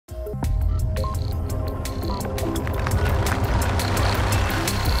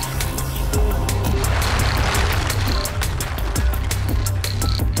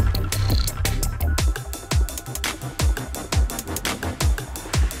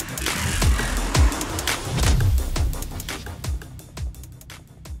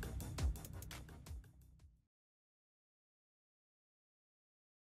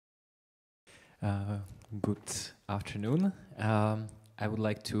Good afternoon. I would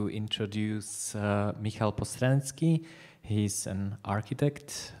like to introduce Michal Postránecký. He's an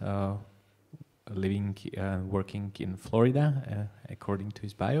architect working in Florida, according to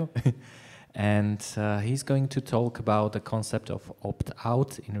his bio. And he's going to talk about the concept of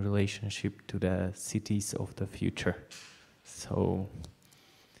opt-out in relationship to the cities of the future. So,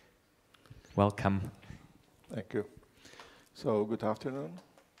 welcome. Thank you. So, good afternoon.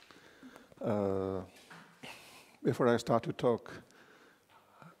 Before I start to talk,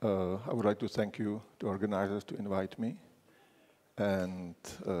 I would like to thank you, the organizers, to invite me, and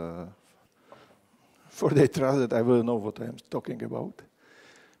for the trust that I will know what I am talking about,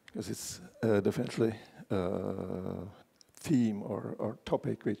 because it's definitely a theme or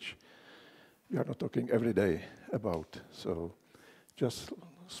topic which we are not talking every day about. So, just a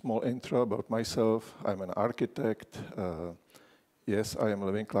small intro about myself. I'm an architect. Yes, I am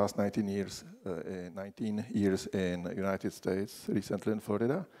living last 19 years in the United States, recently in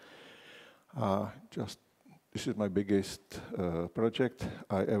Florida. This is my biggest project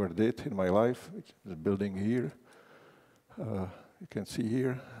I ever did in my life, which is building here. You can see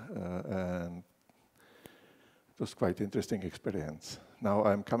here, and it was quite an interesting experience. Now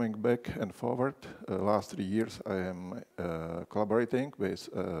I'm coming back and forward. Last 3 years I am collaborating with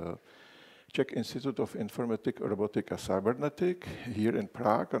Czech Institute of Informatics, Robotics and Cyberentics here in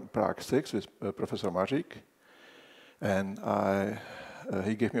Prague, on Prague 6 with Professor Svítek. And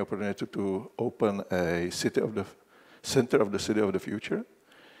he gave me opportunity to open a center of the city of the future,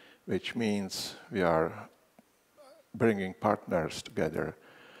 which means we are bringing partners together.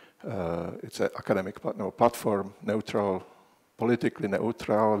 It's an academic platform, neutral, politically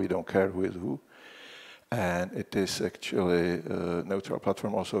neutral, we don't care who is who. And it is actually a neutral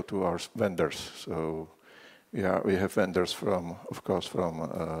platform also to our vendors. So we have vendors from, of course,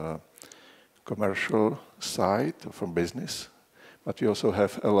 from commercial side, from business, but we also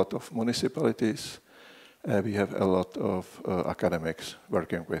have a lot of municipalities. We have a lot of academics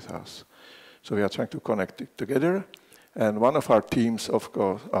working with us. So we are trying to connect it together. And one of our themes, of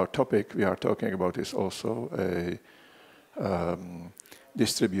course, our topic we are talking about is also a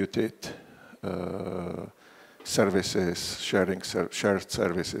distributed services, shared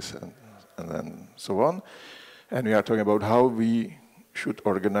services, and then so on. And we are talking about how we should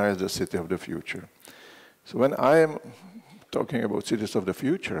organize the city of the future. So when I am talking about cities of the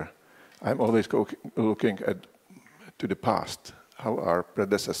future, I'm always looking to the past, how our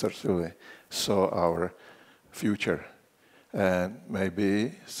predecessors really saw our future. And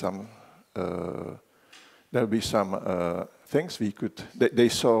maybe there'll be some things they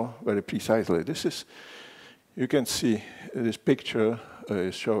saw very precisely. You can see this picture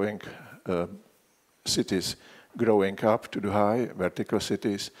is showing cities growing up to the high, vertical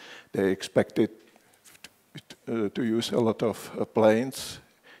cities. They expected to use a lot of planes.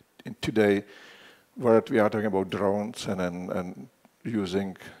 In today's world, we are talking about drones and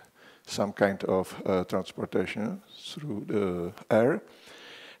using some kind of transportation through the air.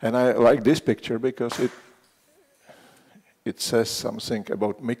 And I like this picture because it says something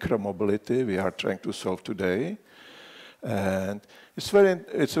about micromobility we are trying to solve today. And it's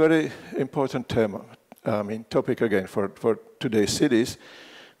very important topic again for today's cities,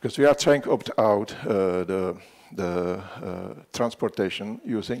 because we are trying to opt out the transportation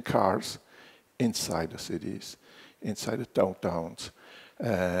using cars inside the cities, inside the downtowns.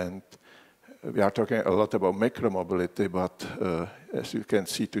 And we are talking a lot about micromobility, but as you can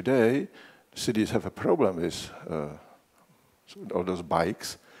see today, cities have a problem with all those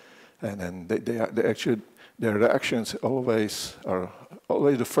bikes, and then they actually, their reactions are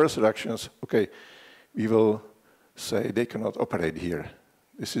always the first reactions. Okay, we will say they cannot operate here.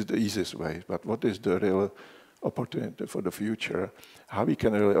 This is the easiest way. But what is the real opportunity for the future? How we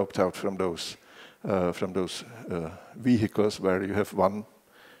can really opt out from those vehicles where you have one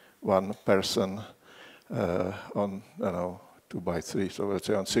person on 2x3, so let's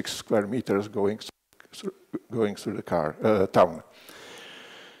say on 6 square meters going through the town.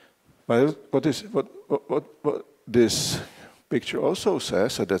 But what this picture also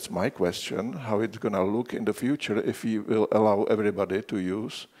says, and that's my question, how it's going to look in the future if we will allow everybody to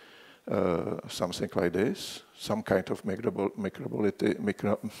use something like this, some kind of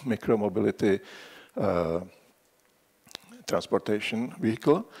micromobility transportation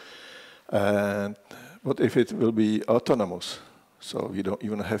vehicle. And what if it will be autonomous? So you don't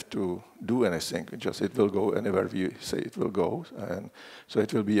even have to do anything, just it will go anywhere we say it will go. And so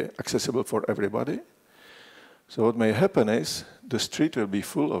it will be accessible for everybody. So what may happen is the street will be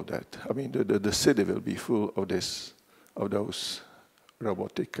full of that. I mean, the city will be full of those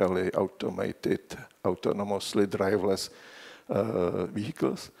robotically automated, autonomously driverless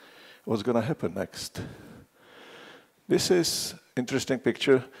vehicles. What's going to happen next? This is interesting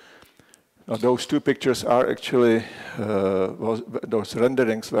picture. Now, those two pictures are actually, those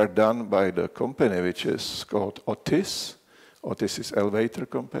renderings were done by the company which is called Otis. Otis is elevator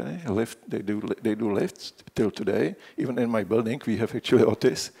company. They do lifts till today. Even in my building, we have actually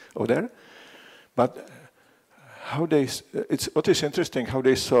Otis over there. But how it's interesting how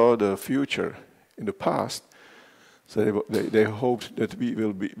they saw the future in the past. So they hoped that we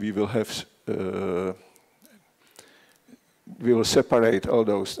will separate all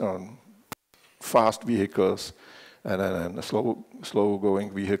those fast vehicles and then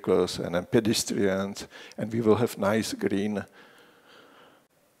slow-going vehicles and then pedestrians, and we will have nice green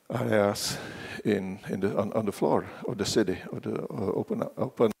areas on the floor of the city, of the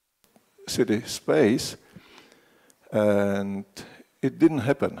open city space. And it didn't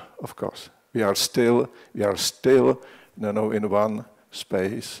happen, of course. We are still in one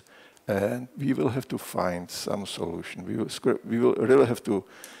space, and we will have to find some solution. We will really have to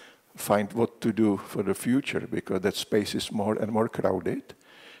find what to do for the future, because that space is more and more crowded,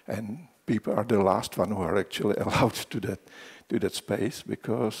 and people are the last one who are actually allowed to that space,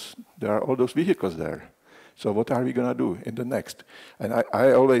 because there are all those vehicles there. So what are we going to do in the next? And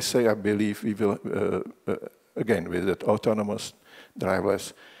I always say I believe we will, again, with that autonomous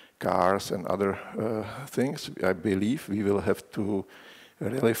driverless cars and other things, I believe we will have to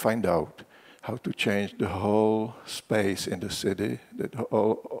really find out how to change the whole space in the city.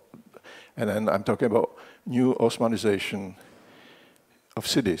 And then I'm talking about new Osmanization of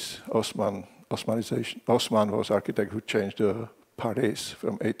cities. Osman was architect who changed Paris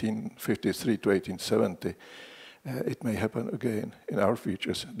from 1853 to 1870. It may happen again in our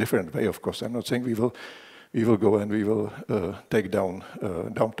futures, different way, of course. I'm not saying we will go and we will take down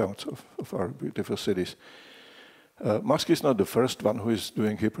downtowns of our beautiful cities. Musk is not the first one who is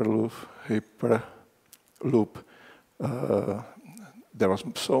doing Hyperloop. There was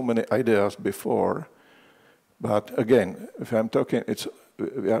so many ideas before, but again, if I'm talking,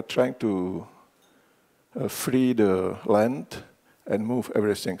 we are trying to free the land and move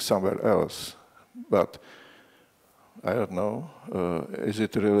everything somewhere else. But I don't know, is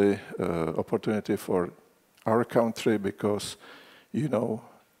it really opportunity for our country? Because, you know,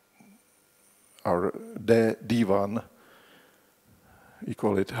 our D1, we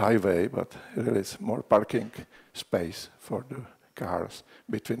call it highway, but really it's more parking space for the cars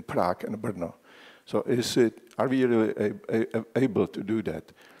between Prague and Brno. So are we really able to do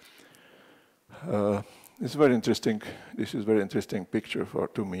that? It's very interesting. This is a very interesting picture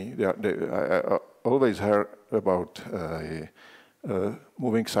to me. I always heard about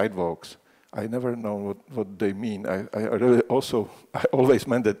moving sidewalks. I never know what they mean. I always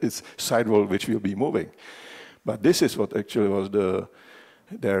meant that it's sidewalk which will be moving. But this is what actually was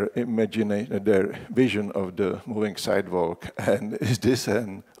their imagination, their vision of the moving sidewalk. And is this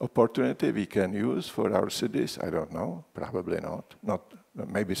an opportunity we can use for our cities? I don't know. Probably not.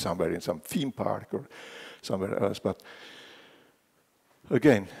 Maybe somewhere in some theme park or somewhere else. But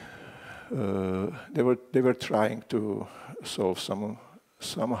again, they were trying to solve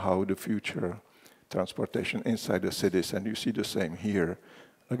somehow the future transportation inside the cities, and you see the same here.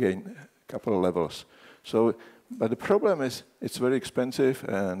 Again, a couple of levels. So, but the problem is it's very expensive,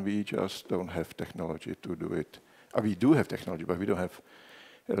 and we just don't have technology to do it. We do have technology, but we don't have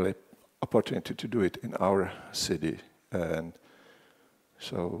really opportunity to do it in our city. And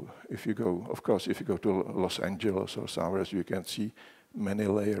so, if you go, of course, if you go to Los Angeles or somewhere else, you can see many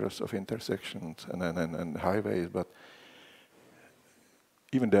layers of intersections and highways, but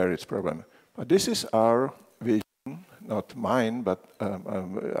even there it's a problem. But this is our vision, not mine, but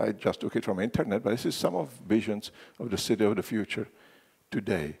I just took it from the internet, but this is some of visions of the city of the future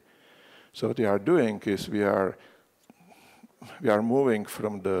today. So what they are doing is we are moving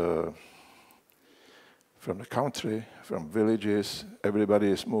from the country, from villages.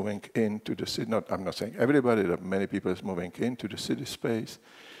 Everybody is moving into the city. I'm not saying everybody, but many people is moving into the city space,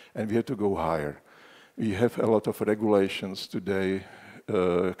 and we have to go higher. We have a lot of regulations today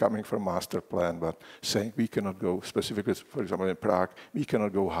coming from master plan, but saying we cannot go specifically, for example, in Prague, we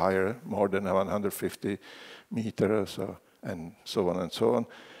cannot go higher, more than 150 meters, and so on and so on.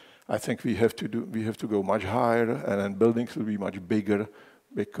 I think we have to go much higher, and then buildings will be much bigger,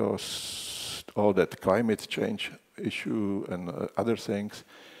 because all that climate change issue and other things.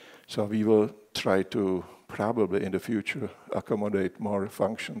 So we will try to probably in the future accommodate more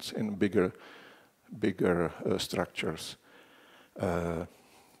functions in bigger structures.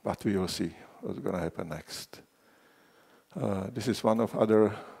 But we will see what's going to happen next. This is one of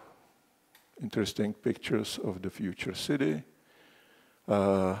other interesting pictures of the future city.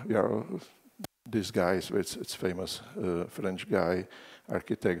 This guy it's famous French guy,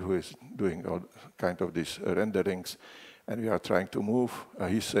 architect, who is doing all kind of these renderings, and we are trying to move.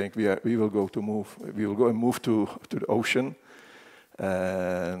 He's saying we will go and move to the ocean,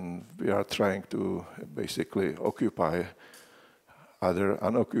 and we are trying to basically occupy other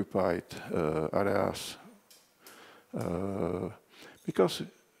unoccupied areas, because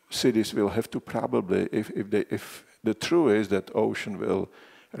cities will have to probably, if the truth is that ocean will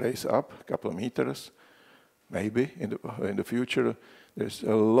raise up a couple of meters, maybe in the future, there's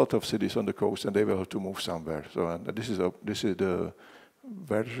a lot of cities on the coast, and they will have to move somewhere. So, and this is the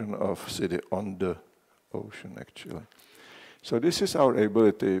version of city on the ocean, actually. So this is our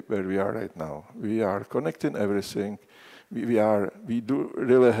ability where we are right now. We are connecting everything. We do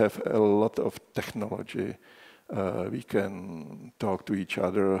really have a lot of technology. We can talk to each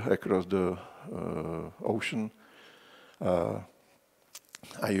other across the ocean.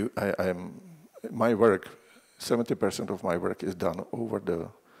 My work, 70% of my work is done over the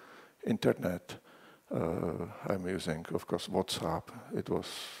internet. I'm using, of course, WhatsApp. It was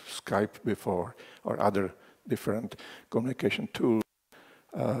Skype before, or other different communication tools.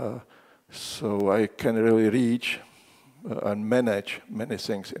 So I can really reach and manage many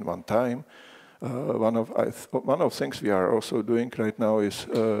things in one time. One of things we are also doing right now is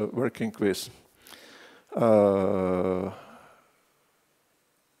working with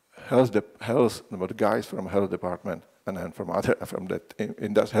the guys from health department and then from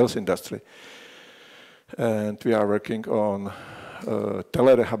that health industry, and we are working on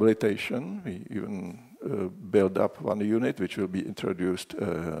telerehabilitation. We even build up one unit which will be introduced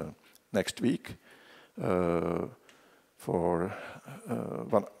next week for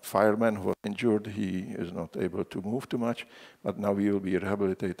one fireman who was injured. He is not able to move too much, but now we will be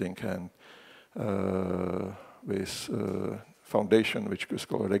rehabilitating, and with foundation which is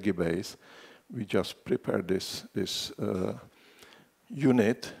called RegiBase, we just prepared this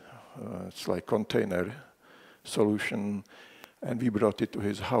unit. It's like container solution, and we brought it to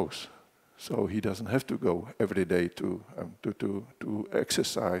his house, so he doesn't have to go every day to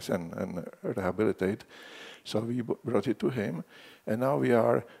exercise and rehabilitate. So we brought it to him, and now we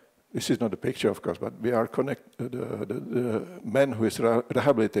are. This is not a picture, of course, but we are the man who is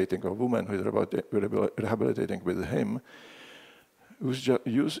rehabilitating, or woman who is rehabilitating with him, who's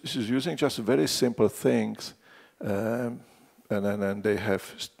is using just very simple things, and then they have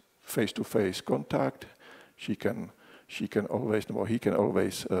face-to-face contact. He can always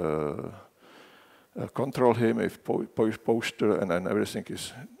control him if posture and everything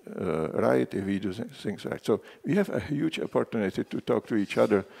is right, if we do things right. So we have a huge opportunity to talk to each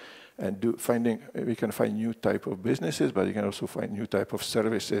other, and we can find new type of businesses, but we can also find new type of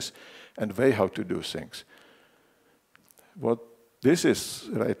services and way how to do things. What this is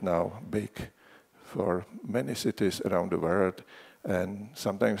right now big for many cities around the world, and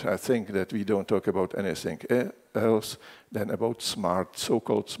sometimes I think that we don't talk about anything else than about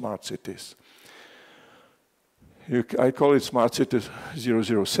so-called smart cities. I call it Smart City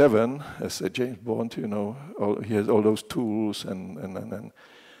 007, as a James Bond, you know. He has all those tools, and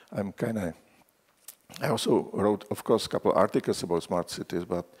I also wrote, of course, a couple articles about smart cities,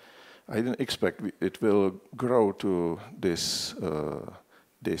 but I didn't expect it will grow to this, I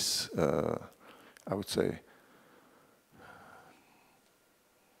would say,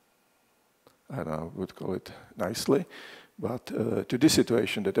 I don't know, would call it nicely, but to this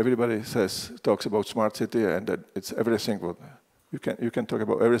situation that everybody talks about smart city, and that it's everything. What you can talk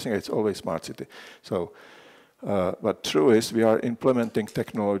about everything. It's always smart city. So, but true is we are implementing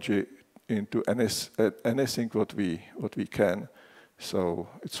technology into anything what we can. So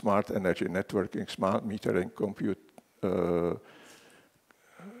it's smart energy networking, smart metering, compute,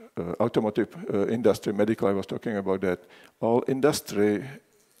 automotive industry, medical. I was talking about that. All industry.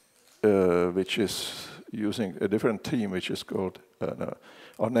 Which is using a different team, which is called,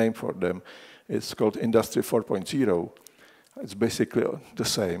 our name for them, it's called Industry 4.0. It's basically the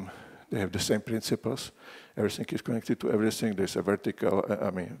same. They have the same principles. Everything is connected to everything. There's a vertical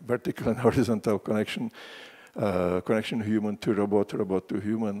and horizontal connection, connection human to robot, robot to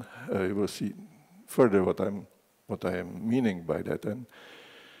human. You will see further what I am meaning by that.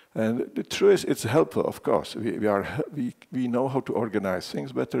 And the truth is, it's helpful, of course. We know how to organize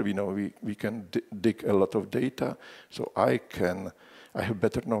things better. We know we can dig a lot of data. So I have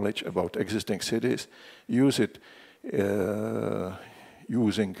better knowledge about existing cities. Use it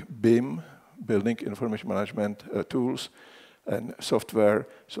using BIM, Building Information Management tools, and software,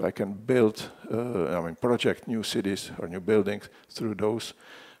 so I can build, project new cities or new buildings through those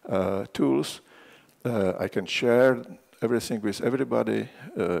tools. I can share everything with everybody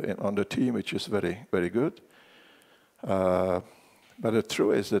on the team, which is very, very good. But the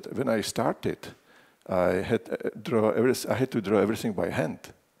truth is that when I started, I had to draw everything by hand,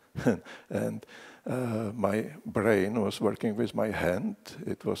 and my brain was working with my hand.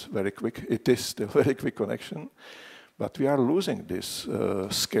 It was very quick. It is still very quick connection, but we are losing this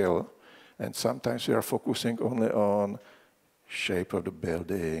skill, and sometimes we are focusing only on shape of the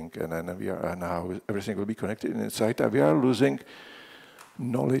building, and then and how everything will be connected inside. And we are losing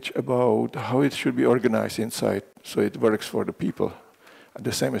knowledge about how it should be organized inside, so it works for the people. And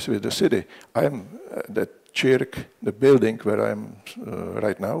the same as with the city. I am the Čirk, the building where I am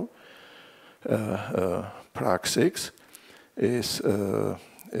right now. Prague 6 is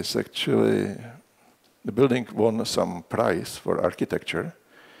actually, the building won some prize for architecture,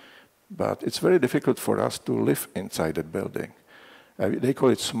 but it's very difficult for us to live inside that building. They call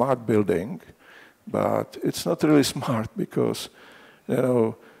it smart building, but it's not really smart because,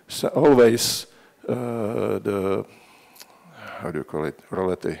 so always the, how do you call it,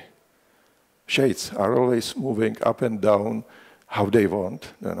 reality, shades are always moving up and down how they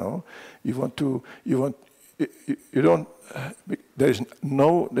want,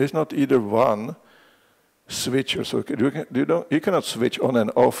 there's not either one switch, or so you cannot switch on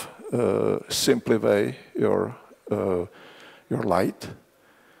and off simply way your light.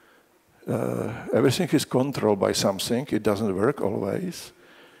 Everything is controlled by something. It doesn't work always.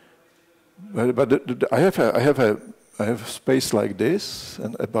 But I have a space like this,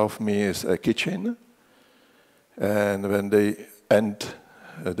 and above me is a kitchen. And when they end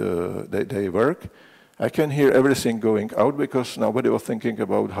they work, I can hear everything going out because nobody was thinking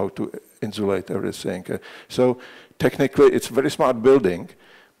about how to insulate everything. So technically, it's a very smart building,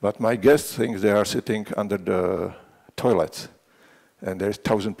 but my guests think they are sitting under the toilets, and there's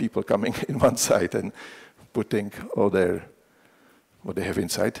 1,000 people coming in one side and putting all what they have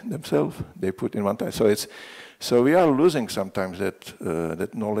inside themselves, they put in one time. So we are losing sometimes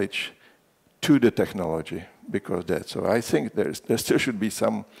that knowledge to the technology because that. So I think there still should be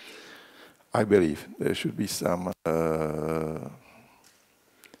some, I believe, there should be some,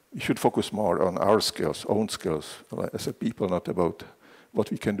 we should focus more on our skills, own skills, as a people, not about what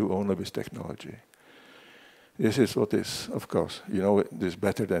we can do only with technology. This is what is, of course, this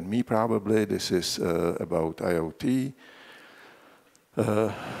better than me probably. This is about IoT.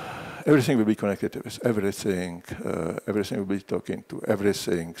 Everything will be connected with everything. Everything will be talking to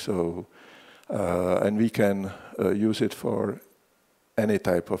everything. So, and we can use it for any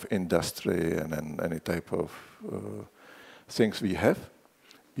type of industry and any type of things we have.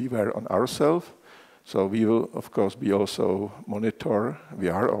 We were on ourselves. So we will, of course, be also monitor. We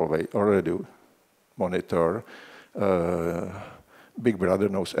are already monitor. Big Brother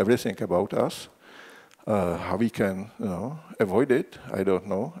knows everything about us. How we can, avoid it, I don't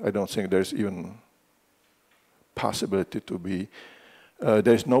know. I don't think there's even possibility to be.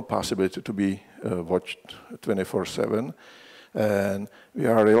 There's no possibility to be watched 24/7, and we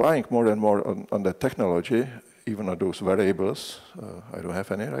are relying more and more on the technology, even on those variables. I don't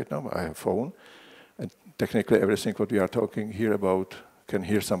have any right now. I have a phone, and technically everything what we are talking here about can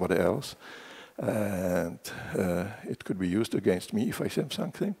hear somebody else, and it could be used against me if I say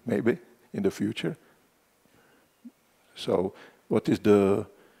something, maybe in the future. So what is the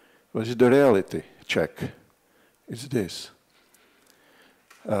reality check? It's this.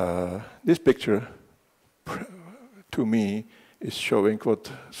 This picture, to me, is showing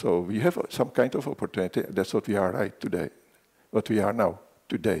so we have some kind of opportunity. That's what we are right today, what we are now,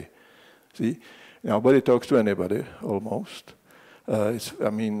 today. See, nobody talks to anybody, almost.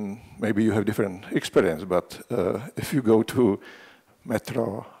 Maybe you have different experience, but if you go to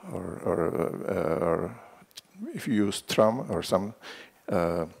metro or if you use tram or some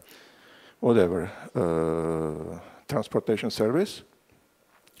transportation service,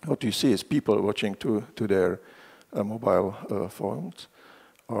 what you see is people watching to their mobile phones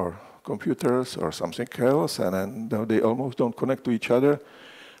or computers or something else, and then they almost don't connect to each other.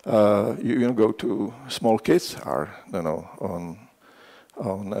 You go to small kids are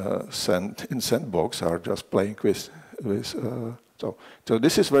in sandbox are just playing with so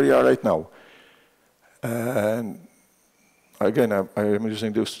this is where you are right now. And again, I am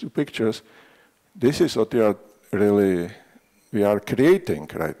using those two pictures. This is what we are creating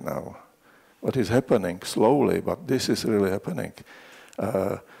right now. What is happening slowly, but this is really happening.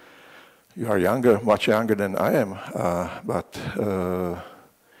 You are younger, much younger than I am, but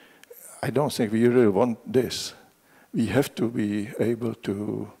I don't think we really want this. we have to be able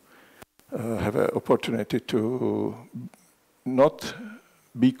to have an opportunity to not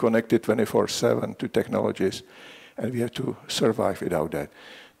be connected 24/7 to technologies, and we have to survive without that.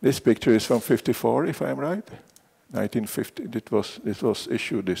 This picture is from '54, if I'm right. 1950. This was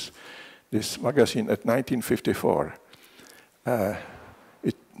issued, this magazine at 1954.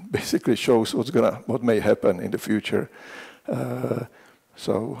 It basically shows what may happen in the future.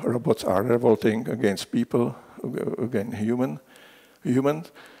 So robots are revolting against people, against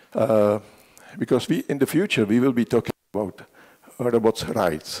humans, because in the future we will be talking about robots'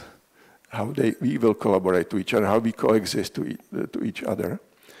 rights, how we will collaborate to each other, how we coexist to each other.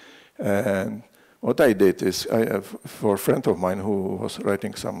 And what I did is, for a friend of mine who was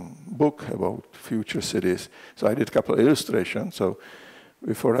writing some book about future cities, so I did a couple of illustrations. So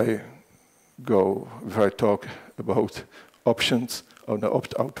before I talk about options on the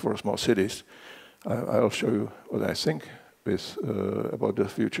opt-out for small cities, I'll show you what I think about the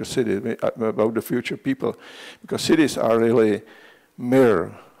future city, about the future people, because cities are really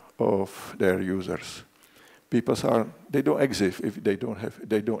mirror of their users. They don't exist if they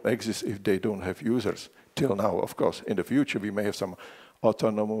don't have users. Till now, of course. In the future, we may have some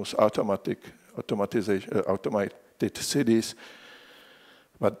automated cities,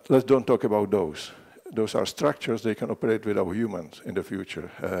 but let's don't talk about those. Those are structures, they can operate without humans in the future.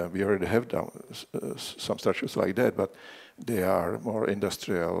 We already have some structures like that, but they are more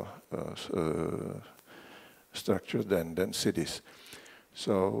industrial structures than cities.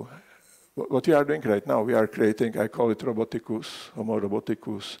 So what we are doing right now, we are creating, I call it roboticus, homo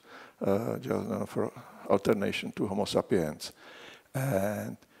roboticus, just for alternation to homo sapiens.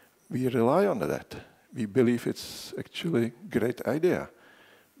 And we rely on that. We believe it's actually a great idea.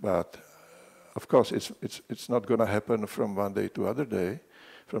 But of course, it's not going to happen from one day to other day,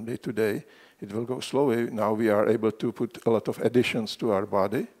 from day to day. It will go slowly. Now we are able to put a lot of additions to our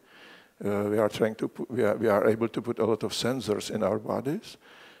body. We are able to put a lot of sensors in our bodies,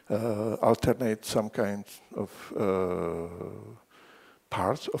 alternate some kind of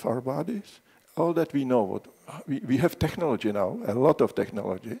parts of our bodies. All that we know. We have technology now, a lot of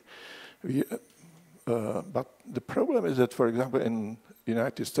technology. But the problem is that, for example, in the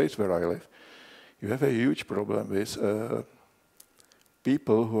United States, where I live, you have a huge problem with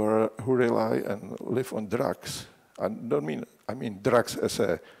people who rely and live on drugs. I mean drugs as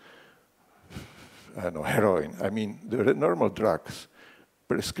heroin. I mean the normal drugs,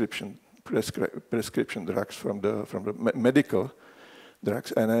 prescription drugs from the medical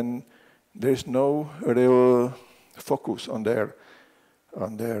drugs, and then there's no real focus on their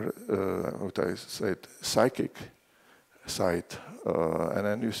what I said, psychic side, and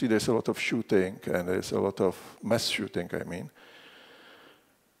then you see there's a lot of shooting and there's a lot of mass shooting. I mean,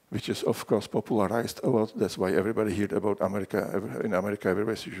 which is of course popularized a lot. That's why everybody heard about America. In America,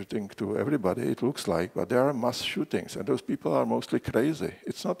 everybody's shooting to everybody. It looks like, but there are mass shootings, and those people are mostly crazy.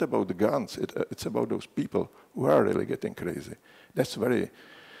 It's not about the guns. It's about those people who are really getting crazy. That's very,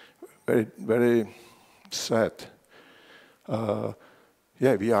 very, very sad.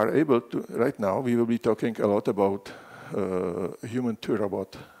 Yeah, we are able to, right now, we will be talking a lot about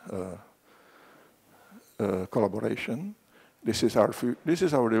human-to-robot collaboration. This is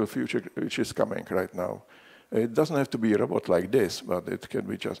our real future, which is coming right now. It doesn't have to be a robot like this, but it can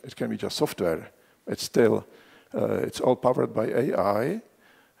be just software. It's still, it's all powered by AI.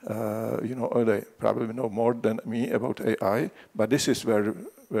 They probably know more than me about AI, but this is where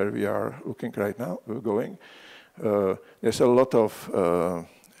we are looking right now. We're going. There's a lot of,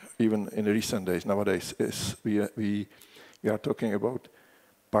 even in recent days, nowadays, we are talking about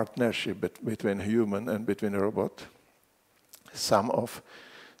partnership between human and between a robot. Some of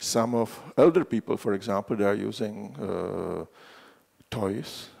elder people, for example, they are using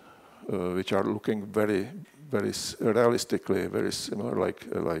toys, which are looking very, very realistically, very similar,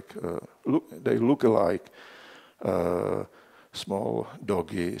 they look alike small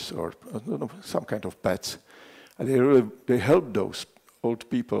doggies or some kind of pets. And they help those old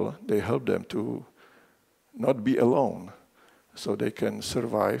people, they help them to not be alone, so they can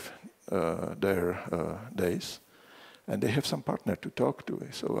survive their days, and they have some partner to talk to.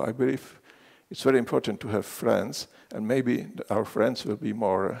 So I believe it's very important to have friends, and maybe our friends will be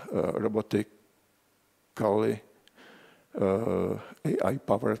more robotically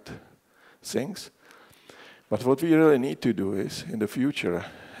AI-powered things. But what we really need to do is, in the future,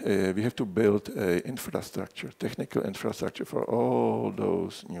 we have to build an infrastructure, technical infrastructure for all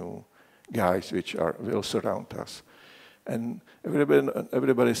those new guys which will surround us. And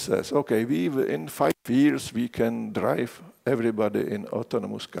everybody says, okay, in 5 years we can drive everybody in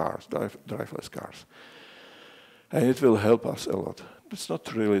autonomous cars, driverless cars. And it will help us a lot. It's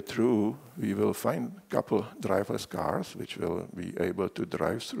not really true. We will find a couple driverless cars which will be able to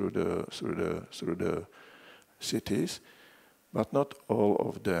drive through the cities, but not all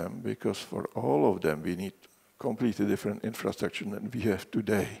of them, because for all of them we need completely different infrastructure than we have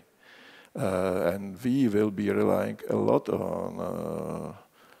today. And we will be relying a lot on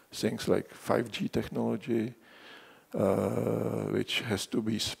things like 5G technology, which has to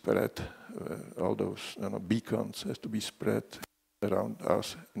be spread, all those beacons has to be spread around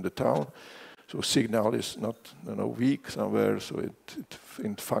us in the town. So signal is not weak somewhere, so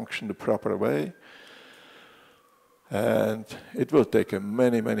it function the proper way. And it will take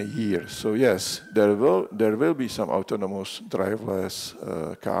many, many years. So yes, there will be some autonomous driverless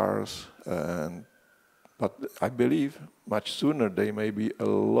cars, but I believe much sooner there may be a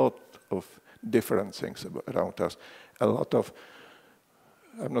lot of different things around us. A lot of,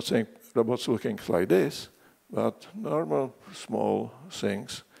 I'm not saying robots looking like this, but normal small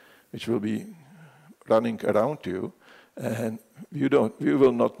things which will be running around you, and you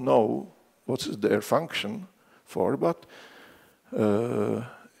will not know what's their function for, but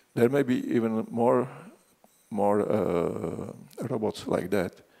there may be even more robots like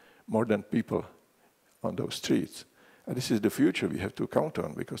that, more than people on those streets. And this is the future we have to count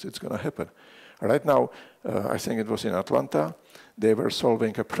on, because it's going to happen. Right now, I think it was in Atlanta, they were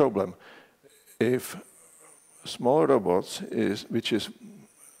solving a problem. If small robots which is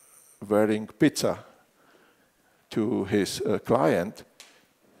wearing pizza to his client,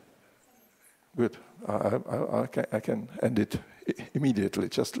 good, I can end it immediately.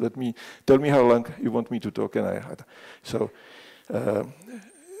 Just tell me how long you want me to talk, and so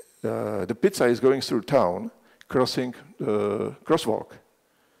the pizza is going through town, crossing the crosswalk.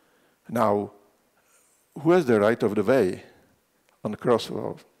 Now, who has the right of the way on the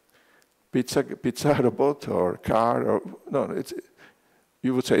crosswalk? Pizza robot or car? Or no,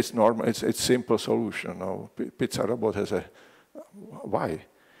 you would say it's normal. It's simple solution. No, pizza robot has a why?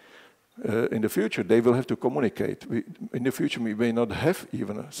 In the future, they will have to communicate. In the future, we may not have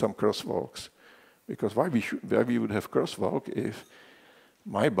even some crosswalks, because why we would have crosswalk if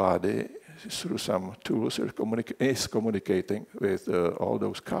my body, through some tools, is communicating with all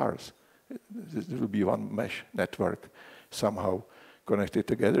those cars. There will be one mesh network somehow connected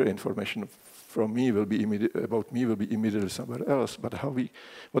together. Information from me will be about me will be immediately somewhere else. But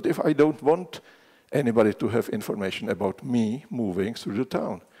what if I don't want anybody to have information about me moving through the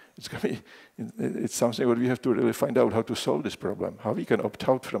town? It's something that we have to really find out how to solve this problem. How we can opt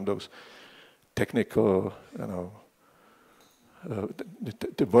out from those technical,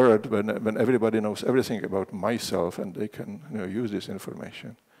 the word when everybody knows everything about myself and they can use this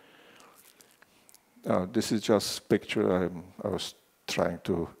information. This is just a picture I was trying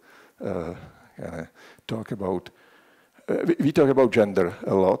to talk about. We talk about gender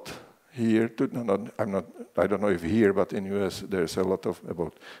a lot here. I don't know if here, but in US there's a lot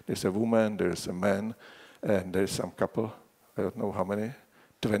about. There's a woman, there's a man, and there's some couple. I don't know how many,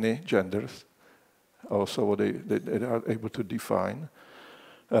 20 genders. Also, what they are able to define.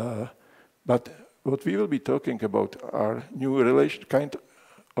 But what we will be talking about are new kind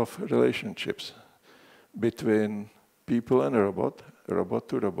of relationships between people and a robot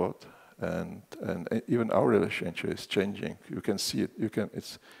to robot, and even our relationship is changing. You can see it.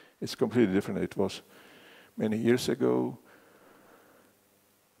 It's completely different. It was many years ago.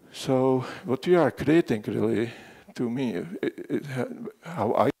 So what we are creating, really, to me,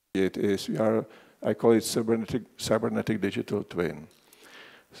 how I see it is I call it cybernetic digital twin.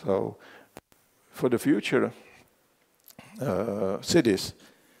 So for the future cities,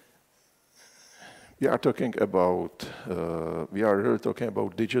 we are really talking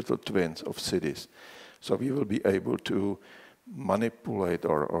about digital twins of cities. So we will be able to manipulate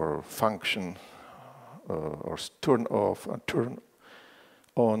or function or turn off and turn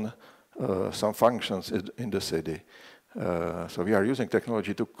on some functions in the city. So we are using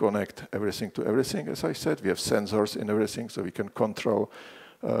technology to connect everything to everything. As I said, we have sensors in everything, so we can control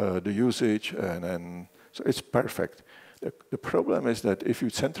the usage, and so it's perfect. The problem is that if you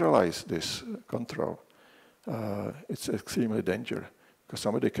centralize this control, it's extremely dangerous, because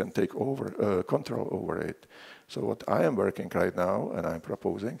somebody can take over control over it. So what I am working right now, and I'm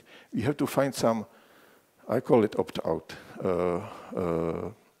proposing, we have to find some, I call it opt-out.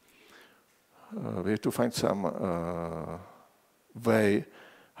 We have to find some way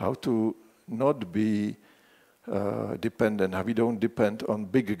how to not be dependent. How we don't depend on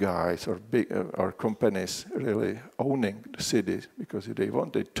big guys or companies really owning the cities, because if they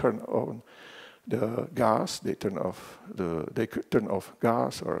want, they turn on the gas, they turn off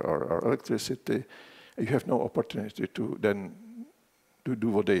gas or electricity, You have no opportunity to then to do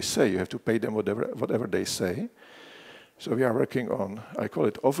what they say. You have to pay them whatever they say. So we are working on, I call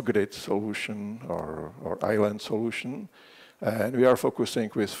it off-grid solution or island solution, and we are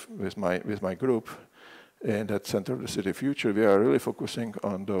focusing with my group in that Center of the City Future. We are really focusing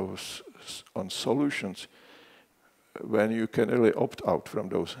on on solutions when you can really opt out from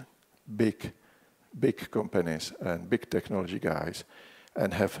those big companies and big technology guys,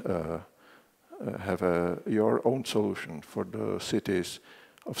 and have your own solution for the cities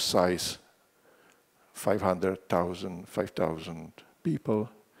of size 500,000, 5,000 people,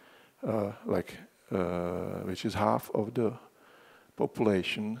 which is half of the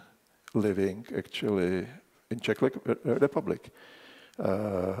population living actually in Czech Republic.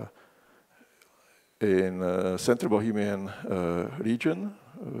 In Central Bohemian region,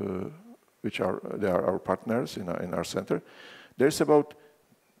 they are our partners in our center, there's about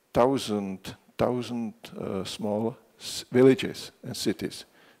 1,000 small villages and cities,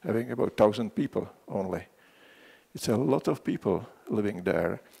 having about 1,000 people only. It's a lot of people living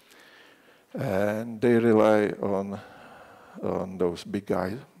there, and they rely on those big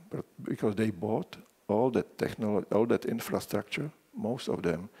guys, but because they bought all that technology, all that infrastructure, most of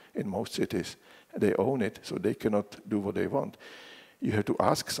them in most cities, they own it, so they cannot do what they want. You have to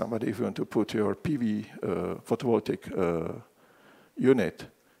ask somebody if you want to put your PV photovoltaic unit.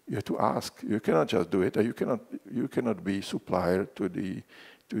 You have to ask. You cannot just do it. You cannot be supplier to the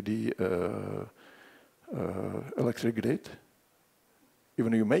electric grid.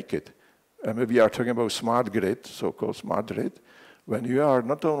 Even you make it. And we are talking about smart grid, so-called smart grid. When you are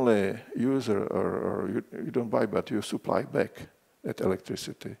not only user or you don't buy, but you supply back that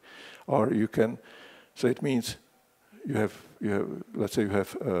electricity, or you can. So it means you have let's say you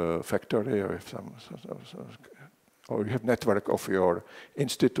have a factory or or you have network of your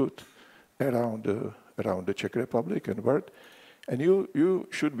institute around the Czech Republic and world, and you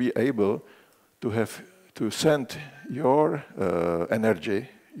should be able to send your energy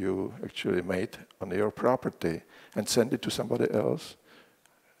you actually made on your property and send it to somebody else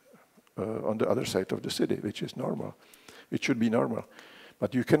on the other side of the city, which is normal. It should be normal.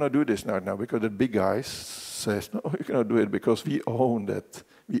 But you cannot do this now because the big guys says, no, you cannot do it because we own that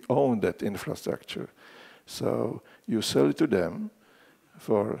infrastructure. So you sell it to them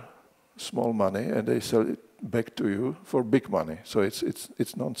for small money and they sell it back to you for big money. So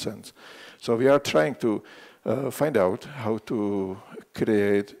it's nonsense. So we are trying to find out how to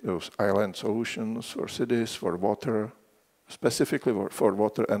create those island solutions for cities, for water, specifically for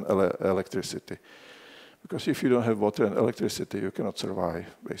water and electricity. Because if you don't have water and electricity, you cannot survive,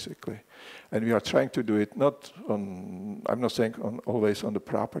 basically. And we are trying to do it not on, I'm not saying always on the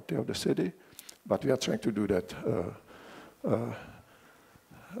property of the city, but we are trying to do that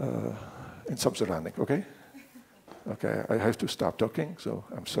in some surrounding, okay? Okay, I have to stop talking, so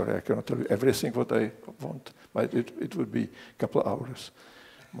I'm sorry, I cannot tell you everything what I want, but it would be a couple of hours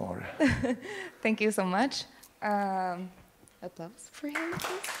more. Thank you so much. Applause for him,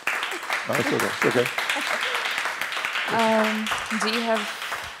 please. No, it's okay.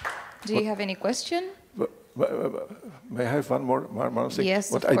 Do you have any question? May I have one more thing?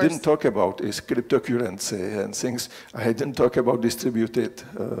 Yes, what of I course. didn't talk about is cryptocurrency and things. I didn't talk about distributed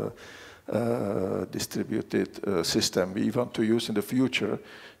system we want to use in the future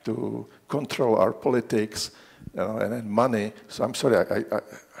to control our politics and then money. So I'm sorry,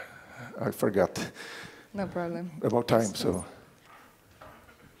 I forgot. No problem. About time, so.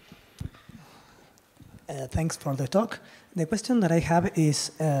 Thanks for the talk. The question that I have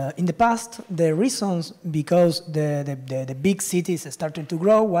is, in the past, the reasons because the big cities started to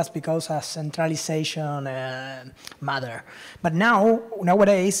grow was because of centralization matter. But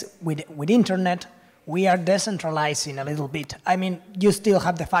nowadays, with internet, we are decentralizing a little bit. I mean, you still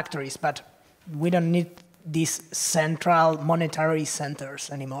have the factories, but we don't need these central monetary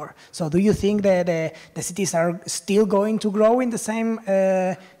centers anymore. So do you think that the cities are still going to grow in the same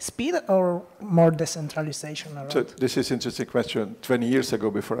speed or more decentralization around? So this is an interesting question. 20 years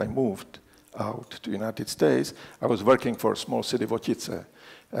ago, before I moved out to the United States, I was working for a small city, Robotice.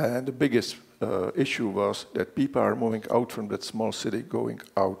 And the biggest issue was that people are moving out from that small city, going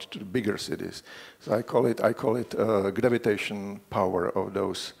out to the bigger cities. So I call it gravitation power of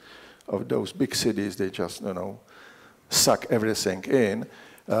those big cities. They just, suck everything in.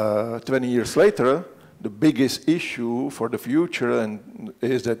 20 years later, the biggest issue for the future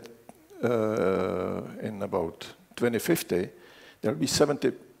is that in about 2050, there will be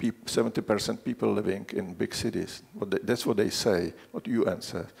 70% people living in big cities. That's what they say, what UN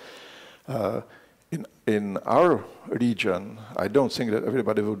says. in our region, I don't think that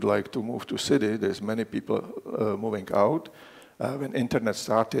everybody would like to move to city. There's many people moving out. When internet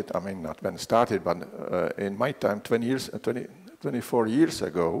started, I mean, not when it started, but in my time, 24 years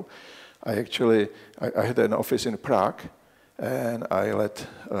ago, I had an office in Prague, and I let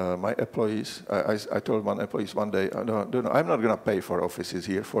my employees, I told one employees one day, no, I'm not going to pay for offices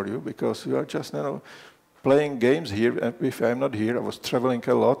here for you, because you are just, playing games here. And if I'm not here, I was traveling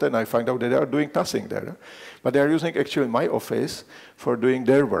a lot, and I find out that they are doing nothing there. But they are using actually my office for doing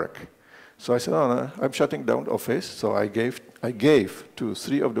their work. So I said, no, I'm shutting down the office. So I gave to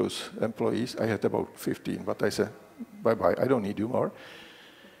 3 of those employees. I had about 15, but I said, bye-bye, I don't need you more.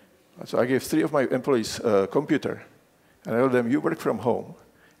 So I gave 3 of my employees a computer, and I told them, you work from home.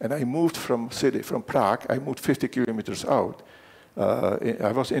 And I moved from Prague, I moved 50 kilometers out.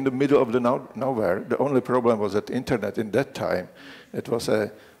 I was in the middle of the nowhere. The only problem was that internet in that time, it was a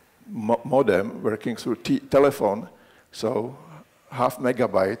modem working through telephone, so 0.5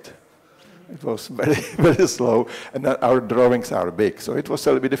 megabyte. It was very, very slow, and our drawings are big, so it was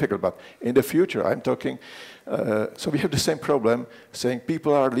a little bit difficult. But in the future, I'm talking, so we have the same problem, saying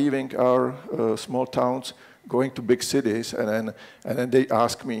people are leaving our small towns, going to big cities, and then they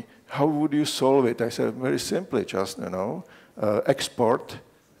ask me, how would you solve it? I said, very simply, just,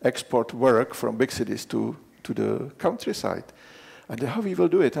 export work from big cities to the countryside. And how we will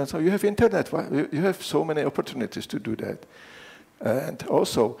do it? And so you have internet, you have so many opportunities to do that. And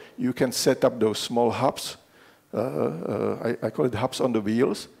also, you can set up those small hubs. I call it hubs on the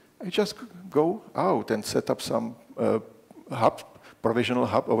wheels. You just go out and set up some provisional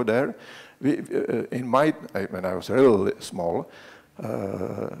hub over there. When I was really small,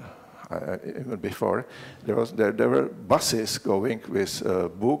 even before, there were buses going with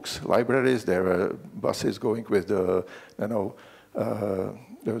books, libraries. There were buses going with they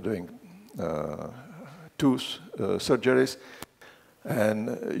were doing tooth surgeries.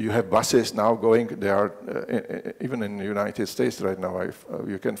 And you have buses now going, they are, even in the United States right now,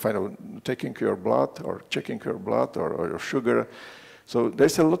 you can find out taking your blood or checking your blood or your sugar. So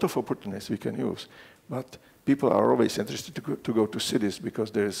there's a lot of opportunities we can use. But people are always interested to go to cities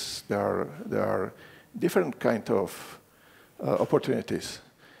because there are different kind of opportunities.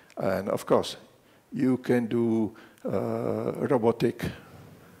 And of course, you can do robotic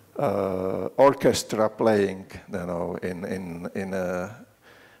orchestra playing, in a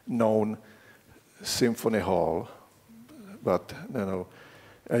known symphony hall, but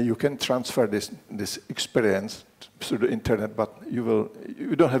you can transfer this experience through the internet, but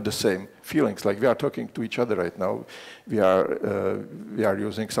you don't have the same feelings. Like we are talking to each other right now, we are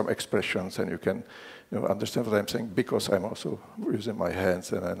using some expressions, and you can understand what I'm saying because I'm also using my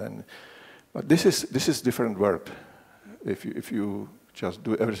hands, but this is different world. If you just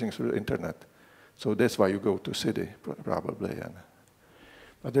do everything through the internet. So that's why you go to city, probably.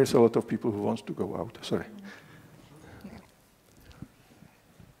 But there's a lot of people who want to go out. Sorry.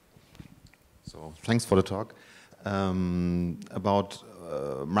 So thanks for the talk. About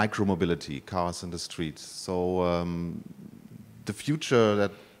micromobility, cars in the streets. So the future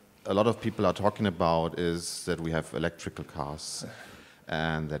that a lot of people are talking about is that we have electrical cars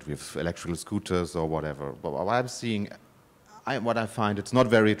and that we have electrical scooters or whatever. But what I'm seeing, what I find, it's not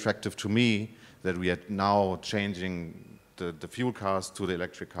very attractive to me that we are now changing the fuel cars to the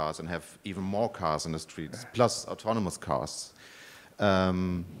electric cars and have even more cars in the streets, plus autonomous cars.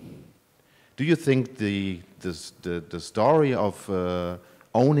 Do you think the story of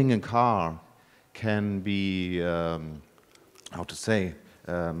owning a car can be, how to say,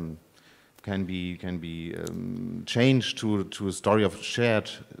 can be changed to a story of shared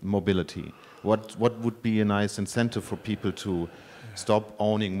mobility? What would be a nice incentive for people to stop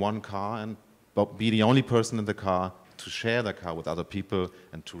owning one car and be the only person in the car, to share the car with other people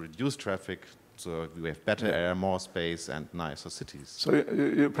and to reduce traffic so we have better air, more space and nicer cities? So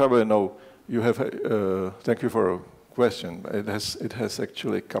you probably know, you have, thank you for a question. It has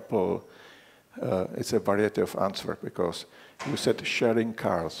actually a couple, it's a variety of answer, because you said sharing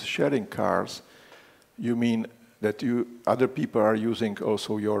cars. Sharing cars, you mean that other people are using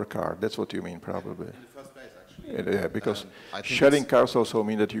also your car. That's what you mean, probably. In the first place, actually. Yeah, because sharing cars also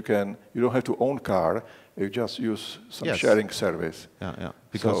mean that you don't have to own car. You just use some sharing service. Yeah.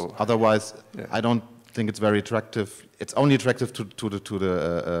 Because otherwise, I don't think it's very attractive. It's only attractive to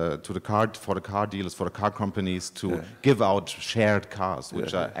the car dealers, for the car companies to give out shared cars,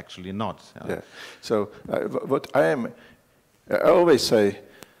 which are actually not. So what I always say,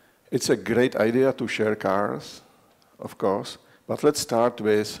 it's a great idea to share cars, of course, but let's start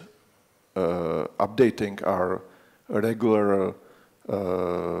with updating our regular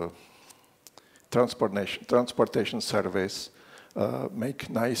transportation service, make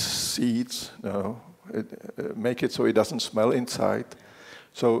nice seats, make it so it doesn't smell inside.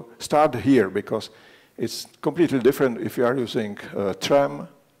 So start here, because it's completely different if you are using tram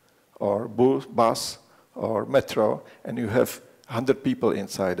or bus or metro, and you have 100 people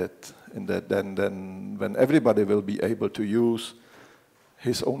inside it. And then when everybody will be able to use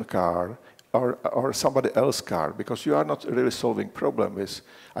his own car or somebody else's car, because you are not really solving problem with.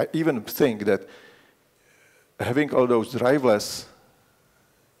 I even think that having all those driverless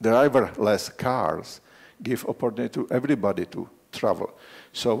cars give opportunity to everybody to travel.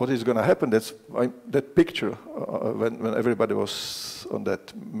 So what is going to happen, that picture when everybody was on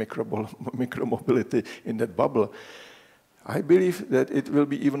that micro-mobility in that bubble, I believe that it will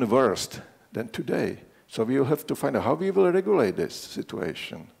be even worse than today. So we will have to find out how we will regulate this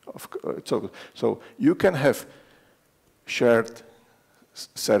situation. So you can have shared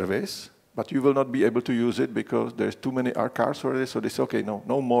service, but you will not be able to use it because there's too many cars already. So they say, okay,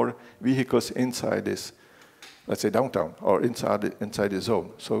 no more vehicles inside this, let's say downtown or inside the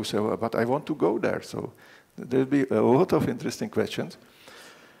zone. So you say, well, but I want to go there. So there'll be a lot of interesting questions.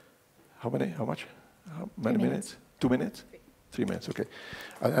 How many? How much? How many minutes? 2 minutes? 3 minutes, okay.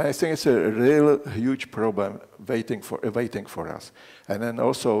 I think it's a real huge problem waiting for us. And then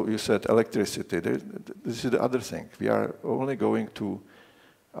also you said electricity. This is the other thing. We are only going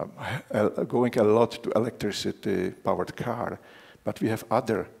a lot to electricity-powered car, but we have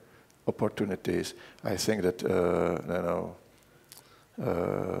other opportunities. I think that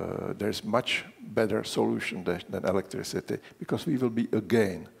there's much better solution than electricity, because we will be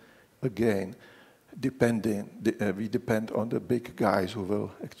again. We depend on the big guys who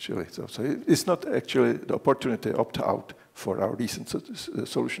will actually. So it's not actually the opportunity to opt out for our recent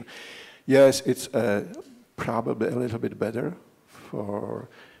solution. Yes, it's probably a little bit better for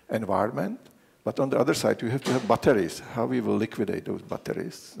environment, but on the other side, you have to have batteries. How we will liquidate those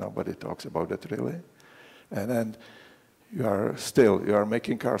batteries? Nobody talks about that really. And then you are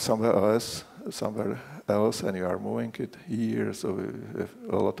making cars somewhere else, and you are moving it here. So you have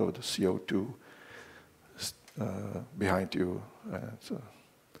a lot of the CO2. Behind you. So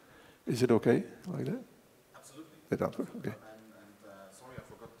is it okay like that? Absolutely. It answer? Okay. Sorry, I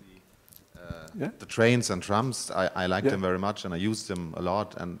forgot the trains and trams. I like them very much, and I use them a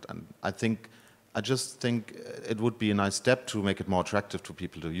lot. And I just think it would be a nice step to make it more attractive to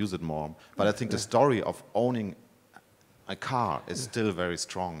people to use it more. But I think the story of owning a car is still very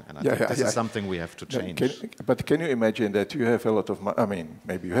strong, and I think this is something we have to change. But can you imagine that you have a lot of money? I mean,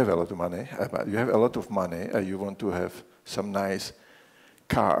 maybe you have a lot of money. But you have a lot of money, and you want to have some nice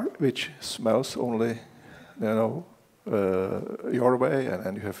car which smells only, your way,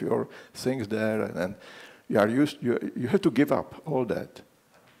 and you have your things there, and you have to give up all that.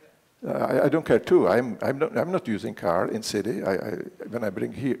 I don't care too. I'm not using car in city.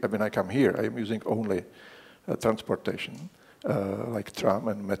 When I come here, I am using only transportation, like tram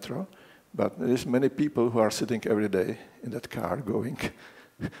and metro, but there's many people who are sitting every day in that car going.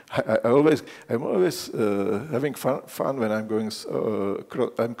 I'm always having fun when I'm going.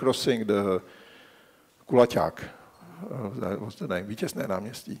 I'm crossing the Kulaťák. What's the name? Vítězné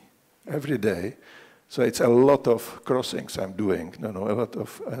náměstí. Every day. So it's a lot of crossings I'm doing. A lot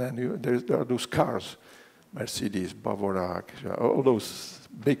of, and then there are those cars, Mercedes, Bavorák, all those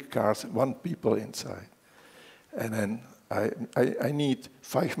big cars, one people inside. And then I need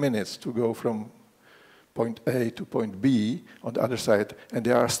 5 minutes to go from point A to point B on the other side, and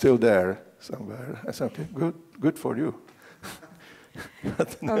they are still there somewhere. I said, okay, good for you.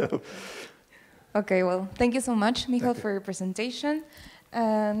 No. Okay, well, thank you so much, Michal, for your presentation.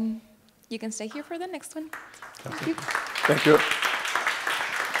 You can stay here for the next one. Thank you. Thank you.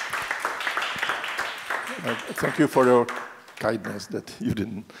 Thank you for your kindness that you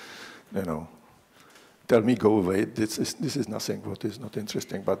didn't, tell me go away. This is nothing what is not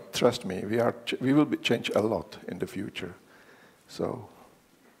interesting. But trust me, we will change a lot in the future. So,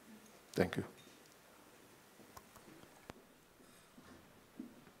 thank you.